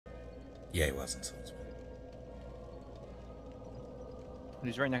Yeah, he was in Soulsman.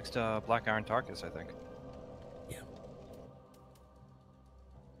 He's right next to Black Iron Tarkus, I think. Yeah.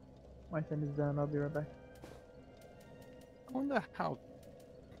 My thing is done. I'll be right back. I wonder how...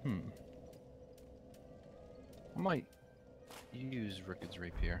 I might use Rickard's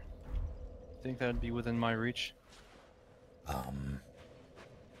Rapier. Think that'd be within my reach?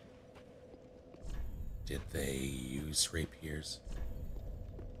 Did they use rapiers?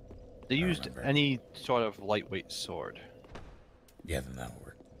 They I don't used remember. any sort of lightweight sword. Yeah, then that'll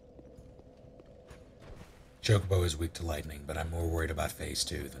work. Chocobo is weak to lightning, but I'm more worried about Phase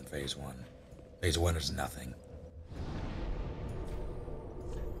 2 than Phase 1. Phase 1 is nothing.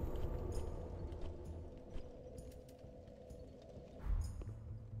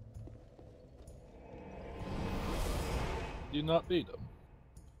 You not beat him?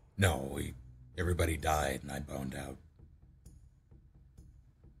 No, everybody died and I boned out.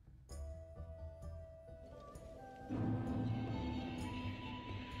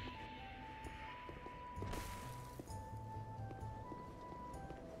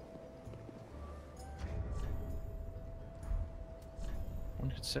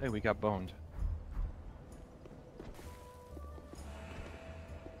 One could say we got boned.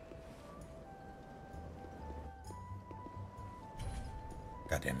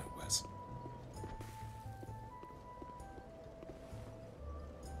 God damn it, Wes.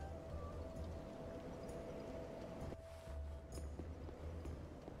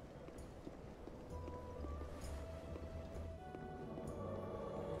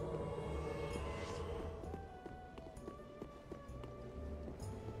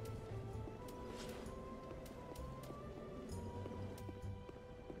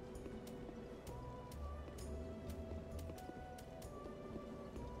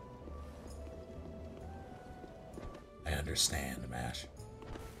 I understand, Mash.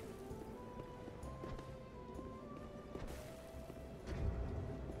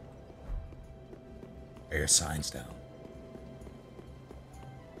 Are your signs down?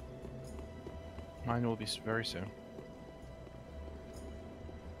 Mine will be very soon.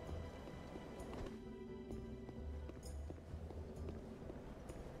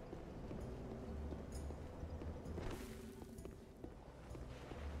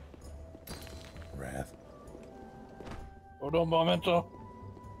 Wrath, Hold on, momento.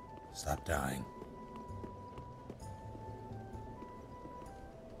 stop dying.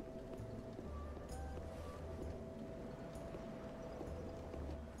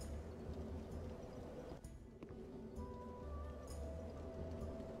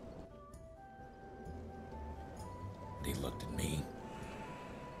 And he looked at me.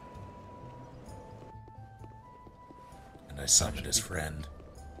 And I summoned his friend.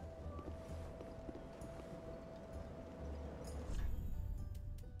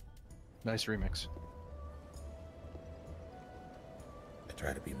 Nice remix. I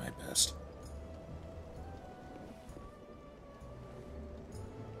try to be my best.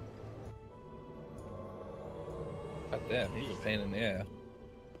 God damn, he's a pain in the ass.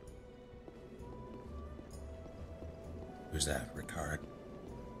 Who's that, Ricard?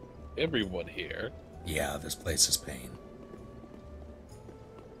 Everyone here. Yeah, this place is pain.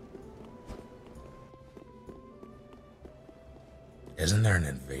 Isn't there an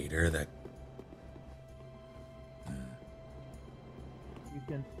invader that... You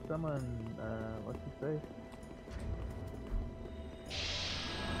can summon, what's his face?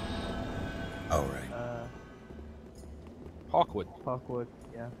 Oh, right. Hawkwood. Hawkwood,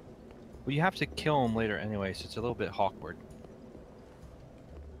 yeah. Well, you have to kill him later anyway, so it's a little bit Hawkward.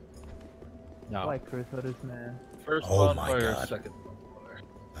 No. Like Chris Hood's man. First Oh my bonfire, God. second bonfire.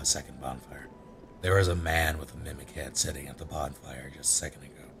 A second bonfire. There was a man with a mimic head sitting at the bonfire just a second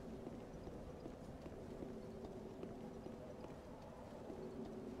ago.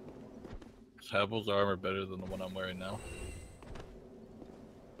 Is Havel's armor better than the one I'm wearing now?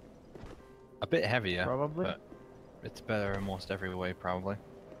 A bit heavier, Probably. but it's better in almost every way, probably.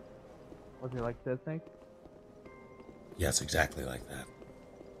 Was he like that thing? Yes, exactly like that.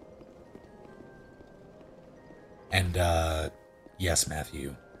 And, yes,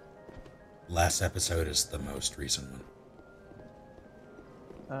 Matthew. Last episode is the most recent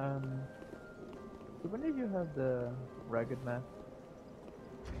one. Do any of you have the ragged mask?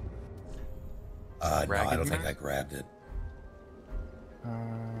 No, I Ragged don't think mask? I grabbed it.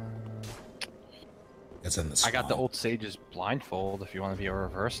 It's in the I swamp. got the old sage's blindfold if you want to be a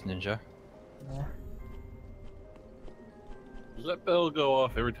reverse ninja. Yeah. Does that bell go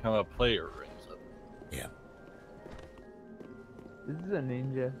off every time a player rings it? Yeah. This is a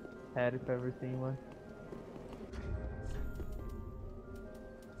ninja hat if I've ever seen one.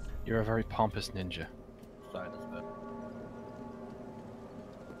 You're a very pompous ninja. Sign is better.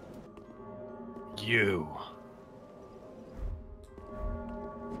 You.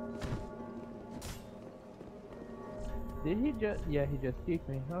 Did he just? Yeah, he just kicked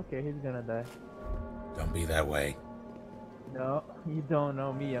me. Okay, he's gonna die. Don't be that way. No, you don't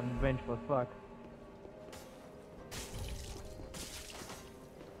know me. I'm a vengeful fuck.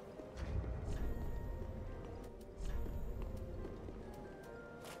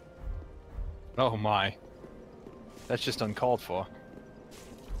 Oh my. That's just uncalled for.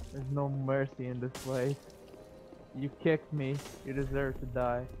 There's no mercy in this place. You kicked me. You deserve to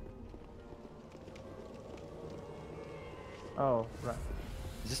die. Oh, right.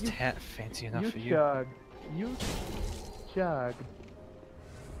 Is this hat fancy enough for you? chugged. You chugged.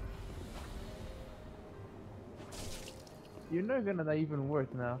 You're not gonna die even worse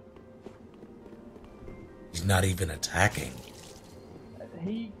now. He's not even attacking.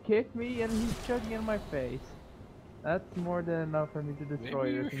 He kicked me and he's chugging in my face. That's more than enough for me to destroy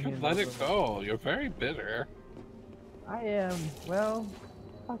Maybe you everything should in let the it room. go. You're very bitter. I am, well,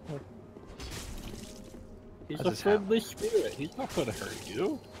 fuck it. He's How's a this friendly spirit. He's not going to hurt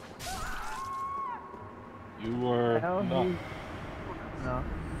you. You are Hell, not. No.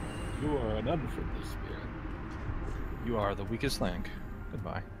 You are an unfriendly spirit. You are the weakest link.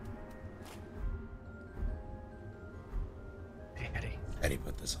 Goodbye. Hey, Eddie. Eddie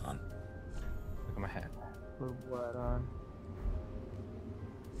put this on. Look at my hat. Put what on?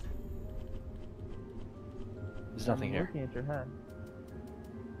 There's nothing I'm here. looking at your hand.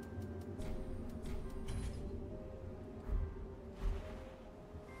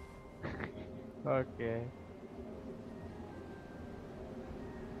 Okay.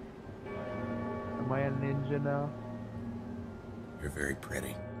 Am I a ninja now? You're very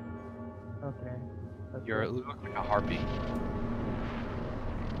pretty. Okay. That's You good. look like a harpy.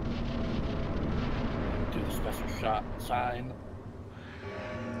 Do the special shot sign.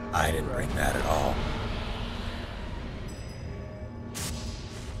 I didn't bring that at all.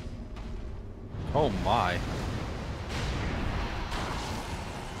 Oh my.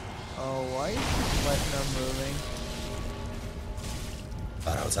 Oh, why is this button not moving?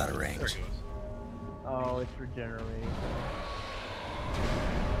 Thought I was out of range. Oh, it's regenerating.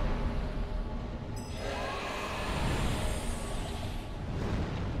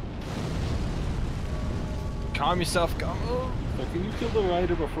 Calm yourself, go. So can you kill the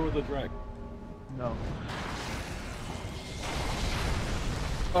rider before the dragon? No.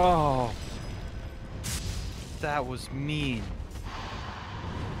 Oh. That was mean.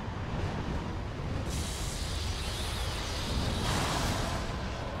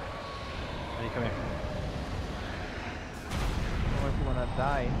 Eddie, come here. Unless you wanna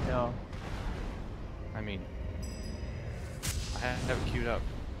die, no. I mean, I have it queued up.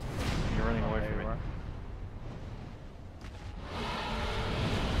 You're running away There from you me. are.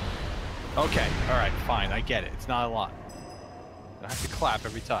 Okay, alright, fine, I get it. It's not a lot. I have to clap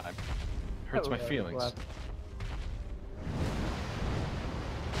every time. Hurts my Oh, yeah, feelings. clap.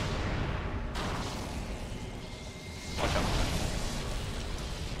 Watch out.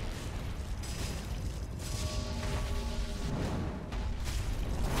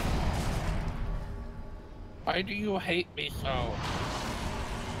 Why do you hate me so?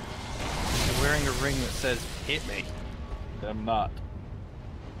 You're wearing a ring that says, hit me. I'm not.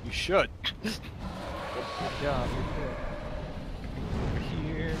 You should. Good job, you Over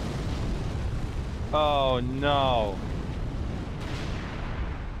here. Oh no.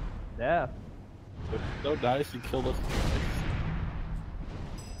 did. Death. No dice, you killed us twice.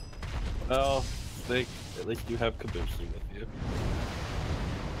 Well, Snake, at least you have Kabushi with you.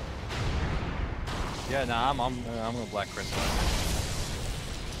 Yeah, nah, I'm gonna Black Crystal.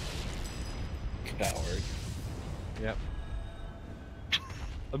 Coward. Yep.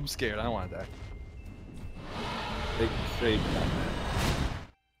 I'm scared. I don't want to die. Take shame on that.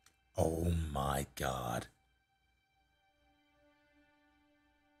 Oh my god.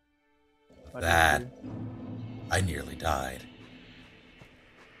 What did That. you do? I nearly died.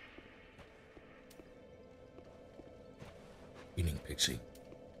 Eating Pixie.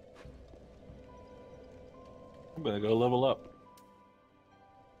 I'm gonna go level up.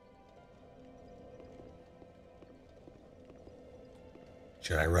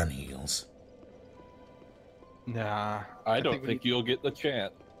 Should I run heals? Nah. I don't we think you'll get the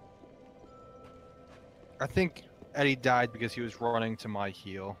chance. I think Eddie died because he was running to my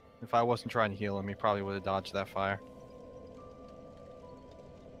heal. If I wasn't trying to heal him, he probably would have dodged that fire.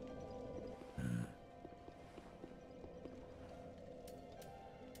 Hmm.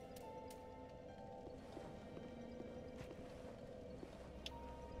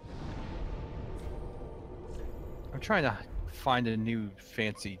 trying to find a new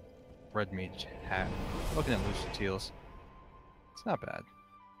fancy red mage hat. I'm looking at Lucatiel's. It's not bad.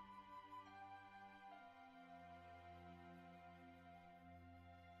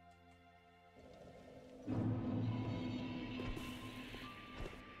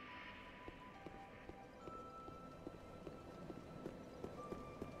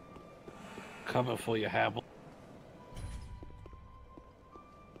 Coming for you, Havel.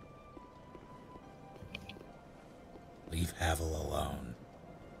 Leave Havel alone.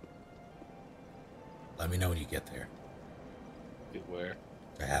 Let me know when you get there. Get where?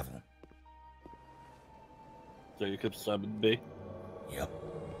 To Havel. So you could summon me? Yep.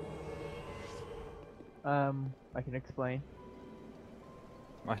 I can explain.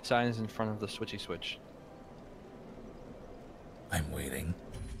 My sign is in front of the switchy switch. I'm waiting.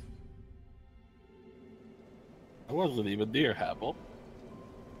 I wasn't even near Havel.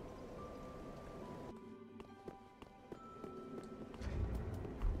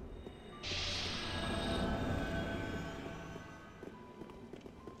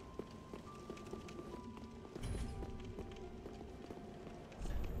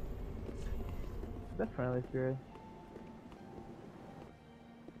 Is that friendly spirit?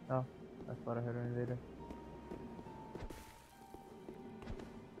 Oh, I thought I heard an invader.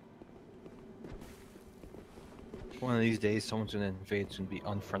 One of these days, someone's gonna invade. It's gonna be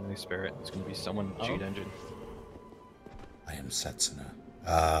unfriendly spirit. It's gonna be someone Oh. cheat engine. I am Setsuna.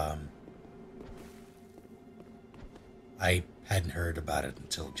 I hadn't heard about it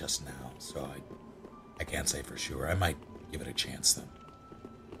until just now, so I can't say for sure. I might give it a chance then.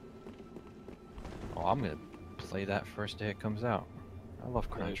 Oh, I'm gonna play that first day it comes out. I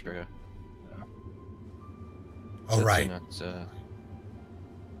love Chrono Right. Trigger. Oh, right. It's,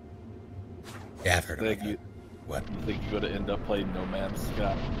 Yeah, I've heard about Think you, that. What? you think you're gonna end up playing No Man's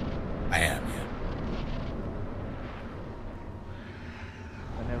Sky? I am, yeah.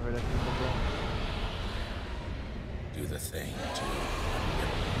 Whenever that people go. Do the thing, too.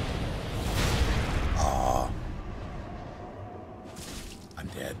 Aw. I'm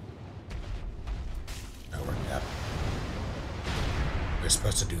dead. No, we're up. You're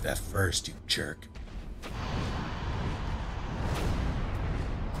supposed to do that first, you jerk.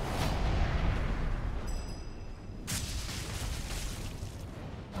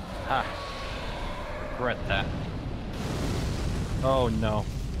 ha! Regret that. Oh no.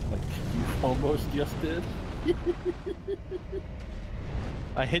 Like you almost just did?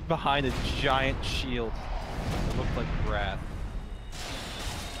 I hid behind a giant shield. It looked like wrath.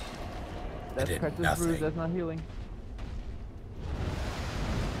 That's did practice nothing. bruise, that's not healing.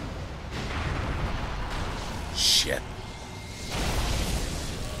 Shit.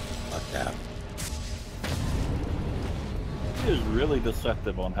 Lucked out. He is really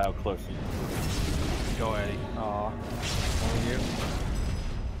deceptive on how close he is. Go Eddie. Aw. Only you.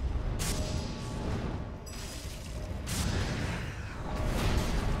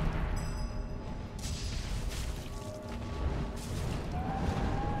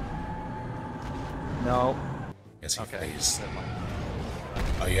 No. Yes, he Okay. plays. Never mind.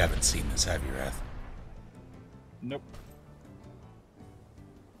 Oh, you haven't seen this, have you, Wrath? Nope.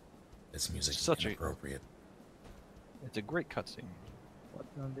 This music is Such a- inappropriate. It's a great cutscene.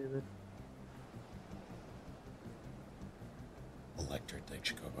 What's on David? Electric like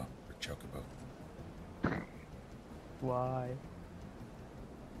Chocobo or Chocobo. Why?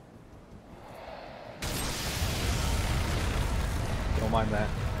 Don't mind that.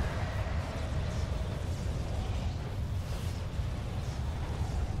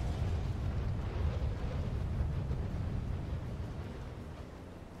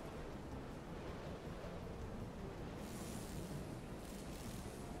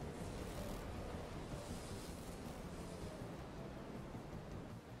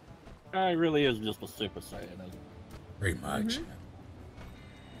 He really is just a Super Saiyan. Isn't he? Pretty much.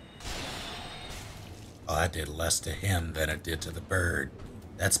 Oh, that did less to him than it did to the bird.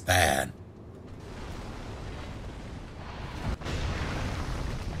 That's bad.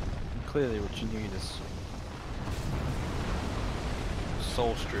 Clearly, what you need is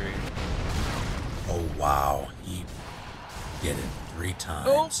Soul Stream. Oh, wow. He did it 3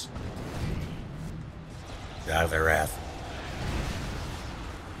 times. Get out of there, Wrath.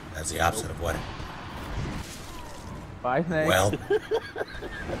 That's the opposite of what... Bye, Snake. Well...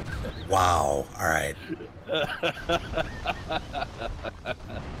 Wow. Alright.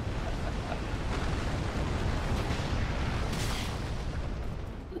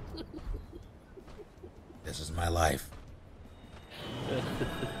 This is my life.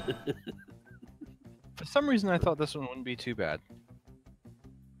 For some reason, I thought this one wouldn't be too bad.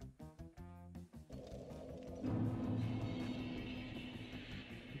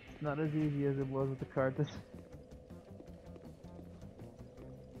 not as easy as it was with the cartas.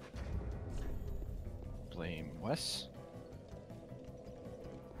 Blame Wes.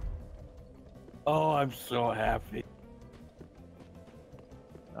 Oh, I'm so happy.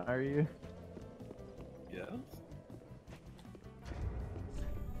 Are you? Yes.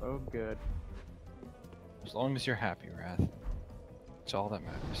 Oh, good. As long as you're happy, Wrath. It's all that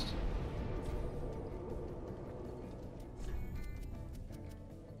matters.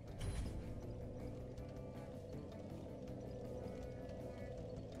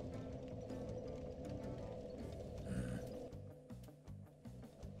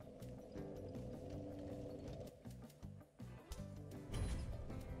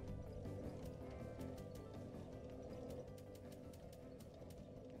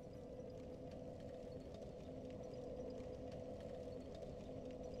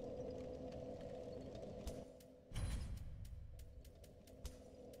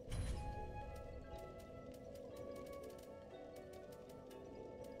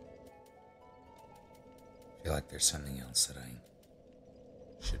 I feel like there's something else that I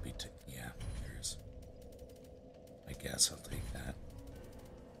should be yeah, there is. I guess I'll take that.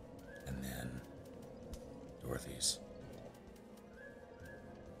 And then Dorothy's.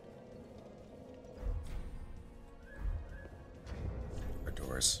 Or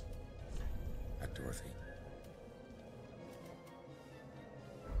Doris. Not Dorothy.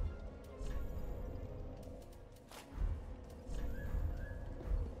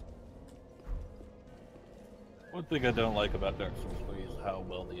 One thing I don't like about Dark Souls 3 is how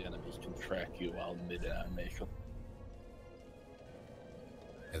well the enemies can track you while mid-animation.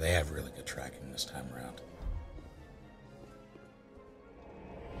 Yeah, they have really good tracking this time around.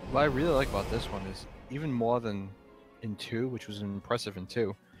 What I really like about this one is, even more than in 2, which was impressive in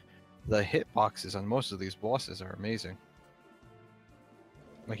 2, the hitboxes on most of these bosses are amazing.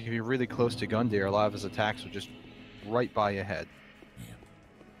 Like, if you're really close to Gundyr, a lot of his attacks are just right by your head. Yeah.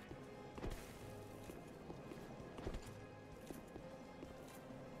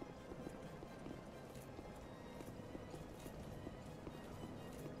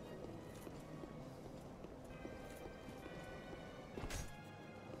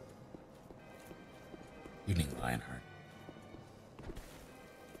 Evening, Lionheart.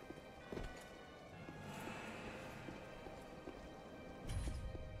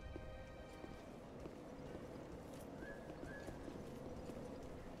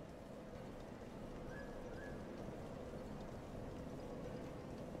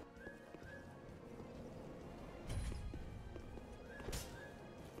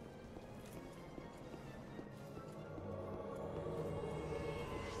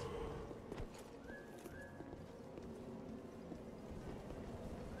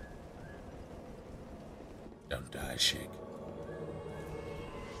 Don't die, Shake.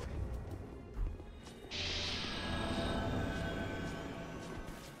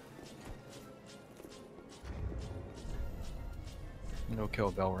 No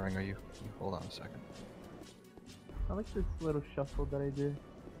kill bell ring, are you? Hold on a second. I like this little shuffle that I do.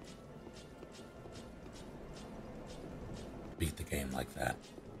 Beat the game like that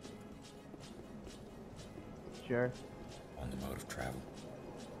Sure. on the mode of travel.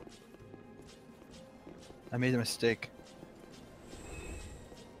 I made a mistake.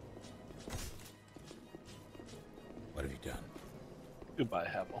 What have you done? Goodbye,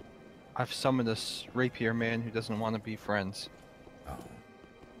 Havel. I've summoned this rapier man who doesn't want to be friends. Oh. How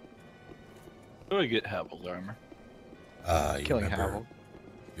do I get Havel's armor? You Killing remember, Havel.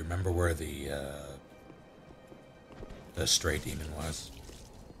 You remember where the stray demon was?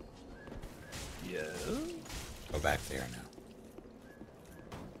 Yeah. Go back there now.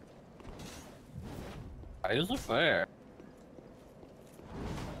 Why is it there?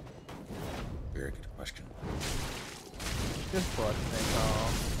 Very good question. Just watching all.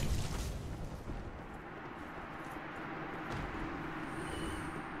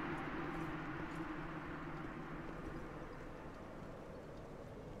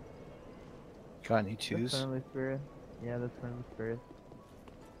 Got any That's twos? friendly spirit. Yeah, that's friendly spirit.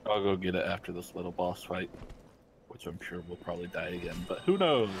 I'll go get it after this little boss fight, which I'm sure will probably die again, but who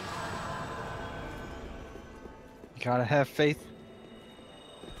knows? You gotta have faith.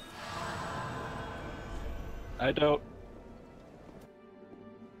 I don't.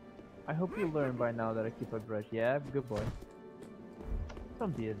 I hope you learn by now that I keep a grudge. Yeah, good boy.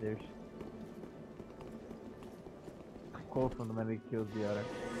 Don't be a douche. Quote from the man who kills the other.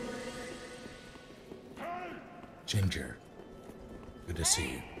 Ginger. Good to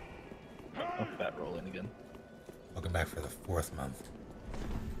see you. I'm fat rolling again. Welcome back for the 4th month.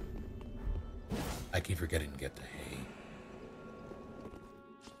 I keep forgetting to get to hay.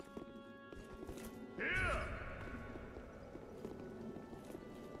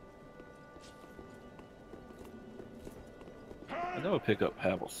 I would pick up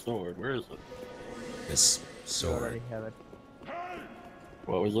Pavel's sword. Where is it? This You sword. already have it.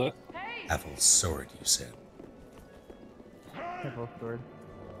 What was that? Havel's sword, you said. Temple sword.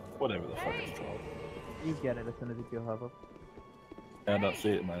 Whatever the fuck it's called. You get it as soon as you kill Hubble. I don't see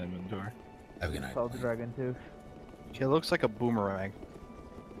it in my inventory. Have a good night. Called the Blaine. dragon too. It looks like a boomerang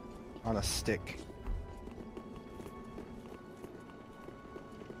on a stick.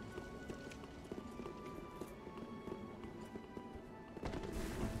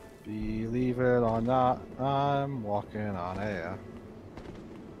 Believe it or not, I'm walking on air.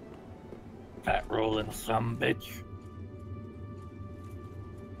 Fat rolling some bitch.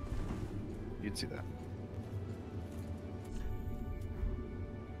 You'd see that.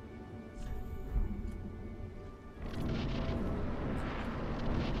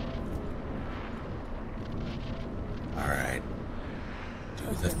 Alright. Do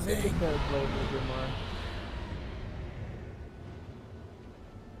the Okay, maybe thing. the third blade will do more.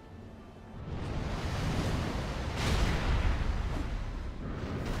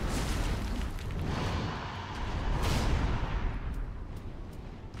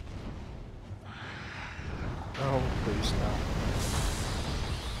 Oh, please no.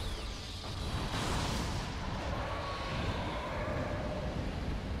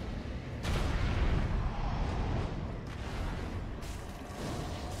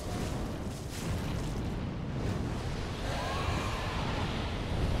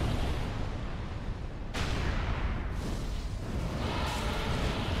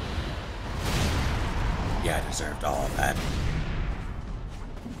 Yeah, I deserved all of that.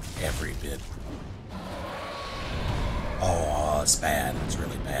 Every bit. Oh, it's bad. It's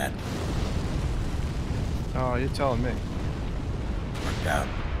really bad. Oh, you're telling me. Worked out.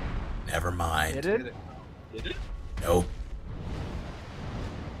 Never mind. Did it? Did it? Nope.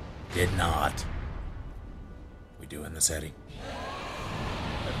 Did not. We doing this, Eddie?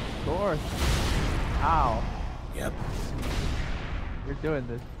 Of course. Ow. Yep. You're doing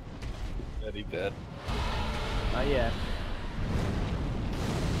this. Eddie dead. Not yet.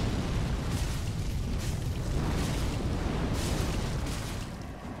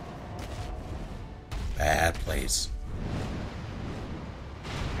 Bad place.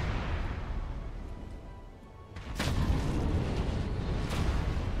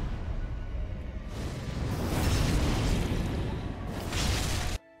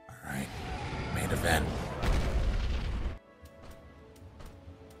 Alright. Main event.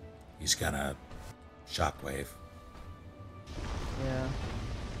 He's gonna shockwave. Yeah.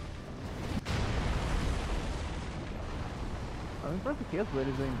 I'm impressed the Chaos Blade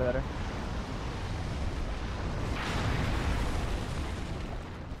is doing better.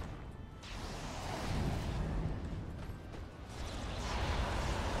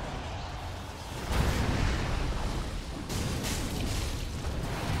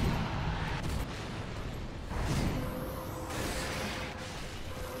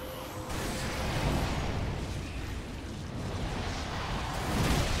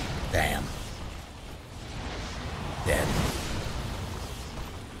 Damn. Dead.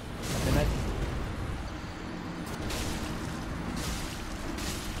 And that's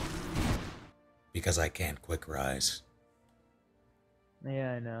Because I can't quick rise.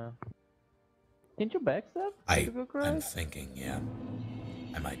 yeah, I know. Can't you backstab? I'm Into Quick Rise? thinking, yeah.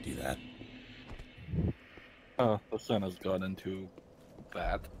 I might do that. Oh, the sun has gone into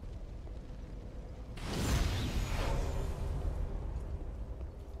that.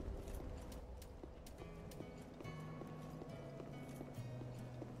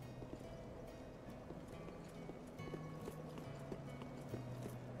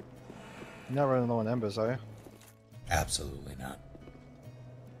 You're not running low on embers, are you? Absolutely not.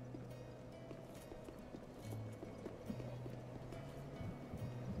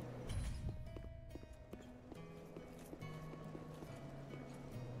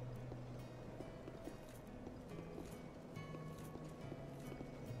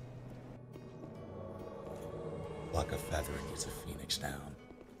 Pluck a feather and use a phoenix down.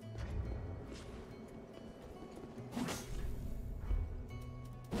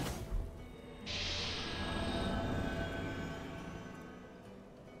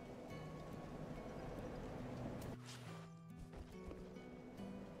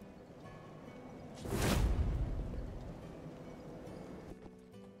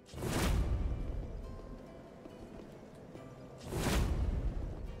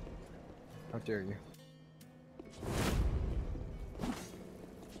 How dare you?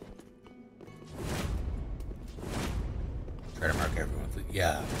 Try to mark everyone.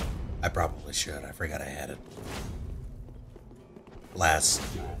 Yeah, I probably should. I forgot I had it. Last.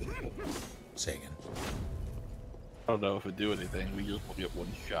 Say again. I don't know if it do anything. We just will get one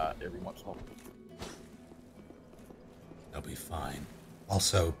shot every once in a while. They'll be fine.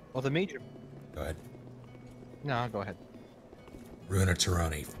 Also, Well, the major. go ahead. No, go ahead. Runa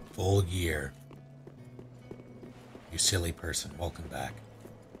Taroni, full year. You silly person, welcome back.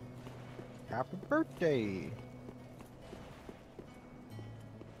 Happy birthday.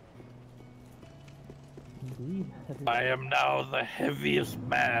 Indeed. I am now the heaviest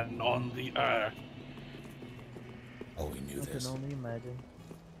man on the earth. Oh, we knew I can this. only imagine.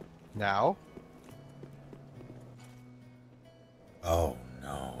 Now? Oh,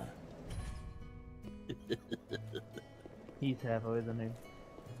 no. He's halfway, isn't he?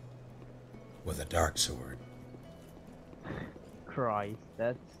 With a dark sword. Christ,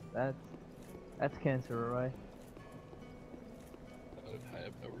 that's cancer, right? I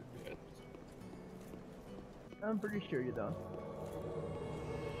have no regrets. I'm pretty sure you don't.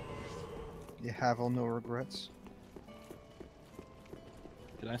 You have all no regrets?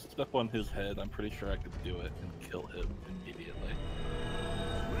 Can I step on his head? I'm pretty sure I could do it and kill him immediately.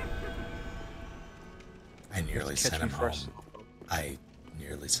 I nearly Catch sent me him first. home. I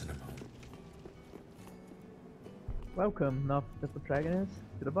nearly sent him home. Welcome, not the protagonist,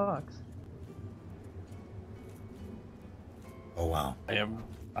 to the box. Oh, wow. I am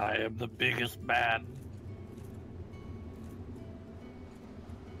the biggest man.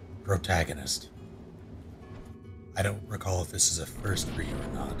 Protagonist. I don't recall if this is a first for you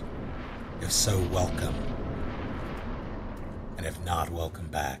or not. If so, welcome. And if not, welcome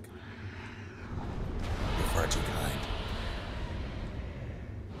back. You're far too kind.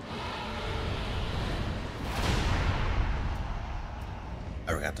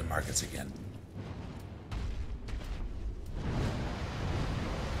 I forgot to mark it again.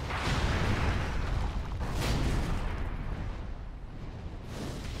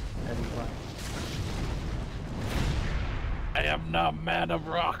 I am now man of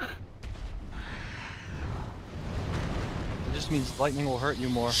rock. It just means lightning will hurt you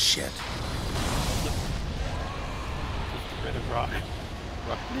more. Shit. Just get rid of rock.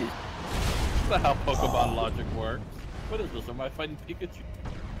 Rock, please. That's not how Pokemon logic works. What is this? Am I fighting Pikachu?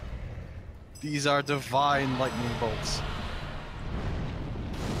 These are divine lightning bolts.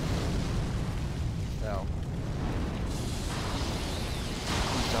 No.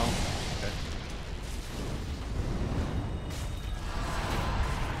 Please don't. Okay.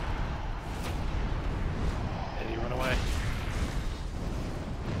 Eddie, run away.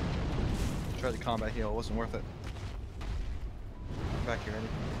 Tried the combat heal, it wasn't worth it. Come back here, Eddie.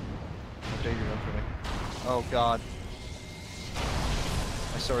 How dare you run for me? Oh god.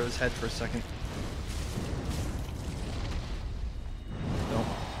 I saw his head for a second. Don't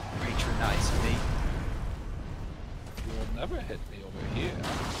patronize me. You will never hit me over here.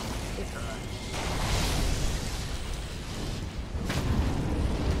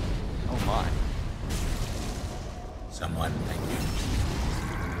 Oh my. Someone, thank you.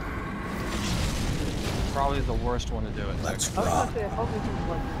 Probably the worst one to do it. Let's I was rock. gonna say, I hope this is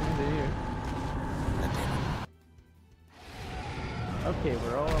like in here. God damn it. Okay,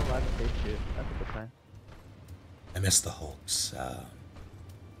 we're all allowed to say shit. That's a good sign. I missed the Hulk's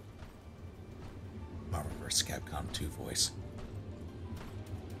Marvel vs. Capcom 2 voice.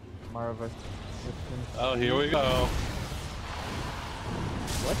 Marva. Oh, here we go.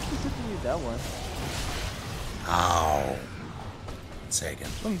 What specifically that one? Ow. Say again.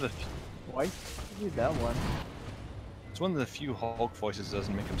 It's one of the Why specifically that one? it's one of the few Hulk voices that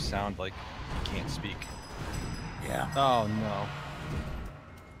doesn't make him sound like he can't speak. Yeah. Oh no.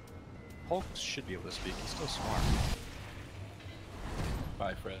 Hulk should be able to speak, he's still smart.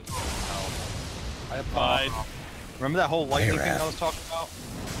 Bye, Fred. No. I applied. Remember that whole lightning thing Raph. I was talking about?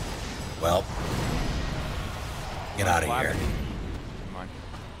 Well, get out of here. Never mind.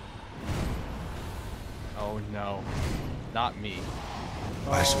 Oh no. Not me.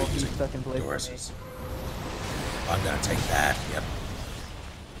 Why should we he's use stuck in place. yours? I'm gonna take that. Yep.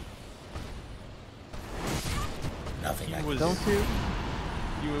 Nothing. He I can was, do. Don't you?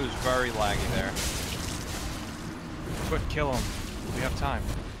 he was very laggy there. Quick, kill him. We have time.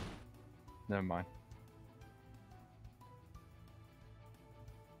 Never mind.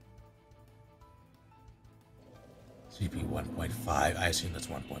 CP 1.5. I assume that's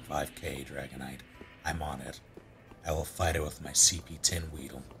 1.5k Dragonite. I'm on it. I will fight it with my CP10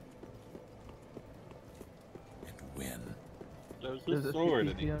 Weedle. And win. There's There's a a sword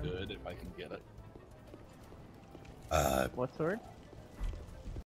any CP on. good if I can get it. What sword?